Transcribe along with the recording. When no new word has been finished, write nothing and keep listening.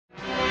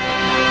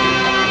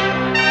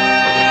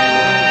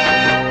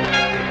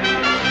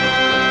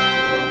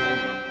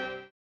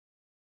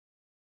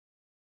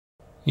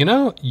You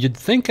know, you'd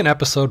think an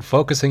episode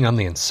focusing on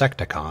the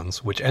Insecticons,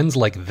 which ends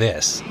like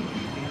this. The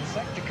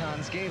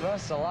Insecticons gave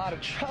us a lot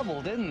of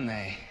trouble, didn't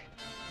they?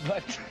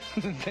 But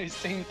they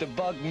seem to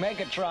bug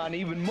Megatron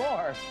even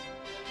more.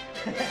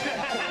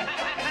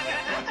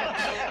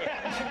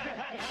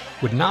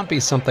 Would not be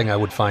something I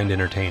would find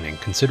entertaining,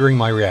 considering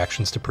my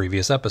reactions to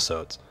previous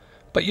episodes.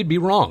 But you'd be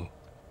wrong.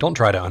 Don't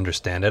try to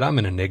understand it, I'm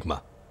an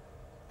enigma.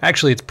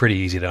 Actually, it's pretty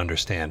easy to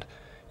understand.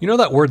 You know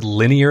that word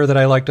linear that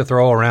I like to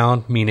throw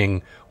around,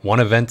 meaning one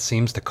event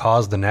seems to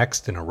cause the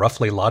next in a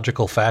roughly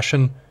logical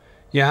fashion?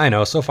 Yeah, I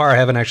know, so far I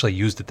haven't actually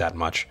used it that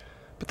much.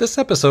 But this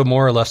episode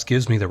more or less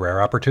gives me the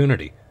rare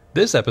opportunity.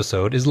 This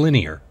episode is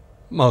linear.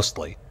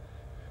 Mostly.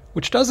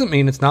 Which doesn't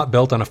mean it's not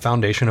built on a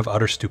foundation of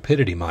utter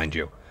stupidity, mind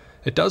you.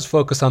 It does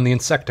focus on the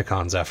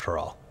Insecticons, after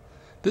all.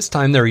 This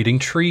time they're eating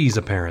trees,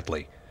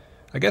 apparently.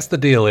 I guess the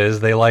deal is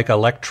they like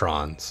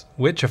electrons,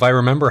 which, if I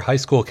remember high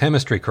school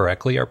chemistry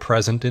correctly, are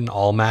present in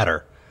all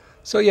matter.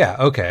 So yeah,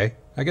 okay,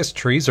 I guess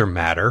trees are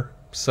matter,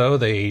 so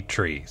they eat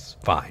trees.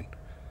 Fine.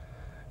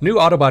 New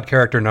Autobot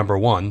character number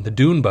 1, the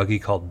dune buggy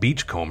called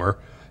Beachcomber,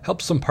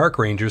 helps some park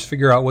rangers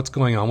figure out what's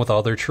going on with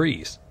all their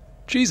trees.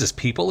 Jesus,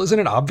 people, isn't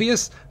it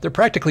obvious? They're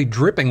practically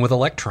dripping with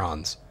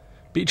electrons.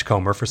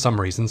 Beachcomber, for some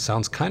reason,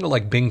 sounds kinda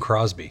like Bing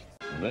Crosby.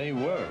 They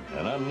were,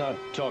 and I'm not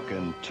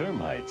talking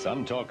termites,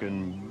 I'm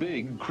talking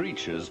big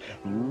creatures,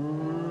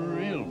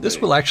 real big.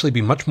 This will actually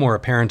be much more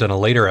apparent in a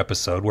later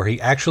episode where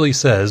he actually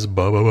says,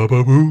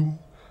 ba-ba-ba-ba-boo.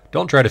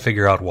 Don't try to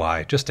figure out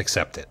why, just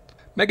accept it.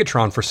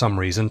 Megatron, for some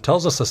reason,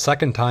 tells us a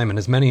second time in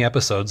as many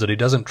episodes that he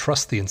doesn't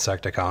trust the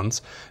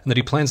Insecticons, and that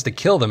he plans to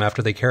kill them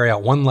after they carry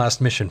out one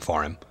last mission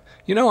for him.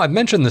 You know, I've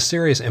mentioned the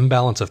serious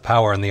imbalance of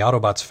power in the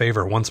Autobots'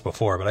 favor once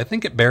before, but I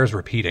think it bears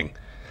repeating.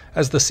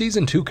 As the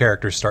Season 2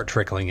 characters start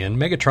trickling in,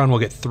 Megatron will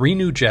get 3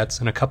 new jets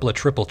and a couple of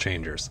triple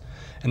changers.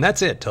 And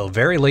that's it, till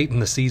very late in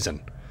the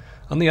season.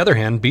 On the other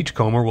hand,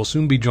 Beachcomber will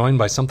soon be joined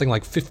by something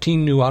like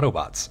 15 new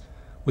Autobots.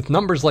 With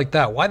numbers like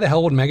that, why the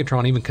hell would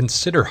Megatron even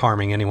consider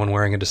harming anyone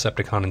wearing a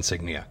Decepticon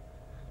insignia?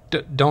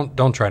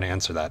 Don't try to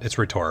answer that, it's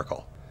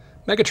rhetorical.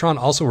 Megatron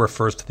also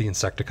refers to the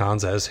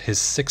Insecticons as his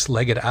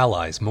 6-legged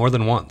allies more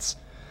than once.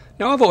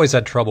 Now, I've always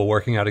had trouble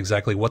working out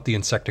exactly what the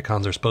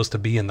Insecticons are supposed to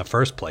be in the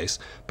first place,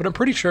 but I'm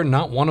pretty sure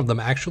not one of them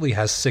actually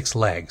has 6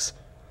 legs.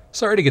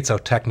 Sorry to get so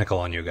technical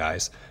on you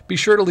guys. Be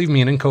sure to leave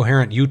me an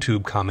incoherent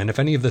YouTube comment if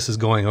any of this is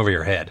going over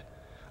your head.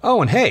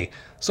 Oh, and hey,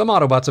 some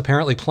Autobots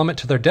apparently plummet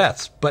to their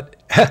deaths, but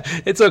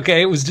it's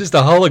okay, it was just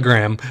a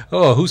hologram.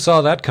 Oh, who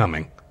saw that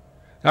coming?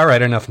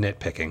 Alright, enough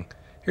nitpicking.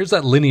 Here's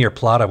that linear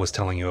plot I was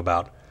telling you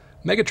about.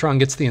 Megatron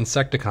gets the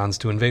Insecticons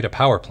to invade a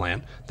power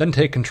plant, then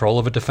take control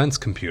of a defense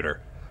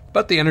computer.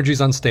 But the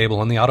energy's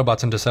unstable, and the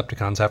Autobots and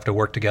Decepticons have to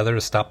work together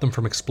to stop them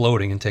from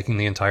exploding and taking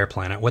the entire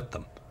planet with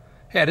them.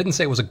 Hey, I didn't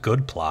say it was a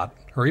good plot,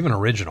 or even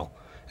original.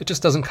 It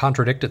just doesn't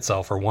contradict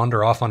itself or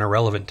wander off on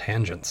irrelevant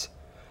tangents.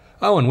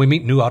 Oh, and we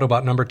meet new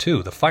Autobot number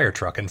 2, the fire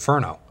truck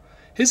Inferno.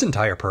 His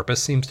entire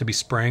purpose seems to be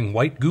spraying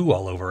white goo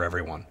all over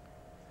everyone.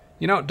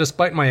 You know,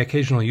 despite my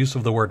occasional use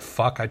of the word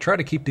fuck, I try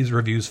to keep these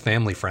reviews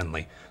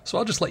family-friendly, so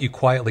I'll just let you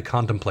quietly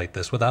contemplate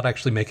this without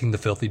actually making the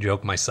filthy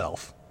joke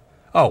myself.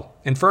 Oh,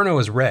 Inferno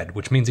is red,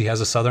 which means he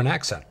has a southern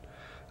accent.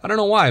 I don't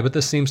know why, but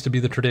this seems to be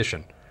the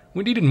tradition.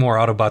 We needed more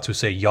Autobots who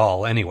say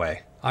y'all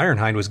anyway.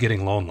 Ironhide was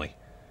getting lonely.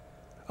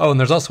 Oh, and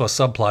there's also a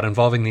subplot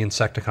involving the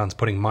Insecticons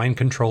putting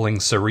mind-controlling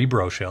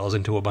Cerebro shells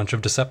into a bunch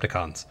of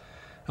Decepticons.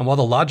 And while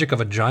the logic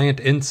of a giant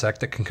insect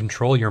that can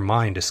control your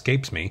mind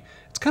escapes me,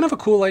 it's kind of a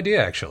cool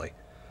idea, actually.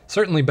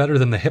 Certainly better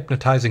than the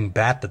hypnotizing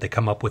bat that they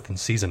come up with in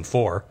Season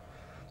 4.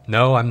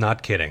 No, I'm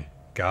not kidding.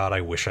 God, I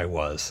wish I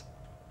was.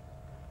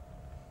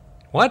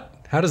 What?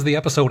 How does the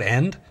episode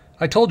end?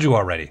 I told you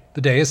already.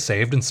 The day is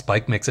saved and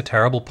Spike makes a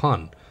terrible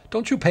pun.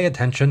 Don't you pay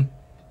attention?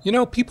 You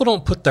know, people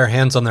don't put their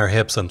hands on their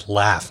hips and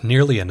laugh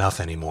nearly enough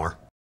anymore.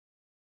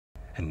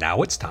 And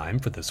now it's time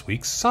for this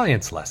week's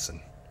science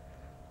lesson.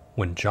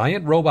 When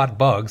giant robot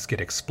bugs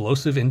get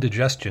explosive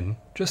indigestion,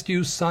 just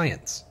use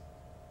science.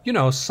 You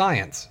know,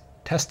 science.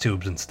 Test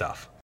tubes and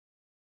stuff.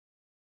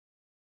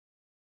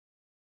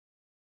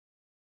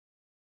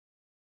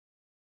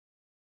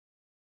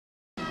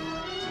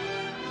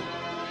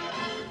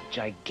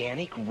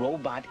 Gigantic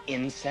robot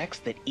insects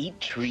that eat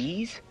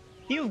trees?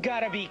 You've got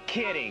to be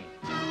kidding.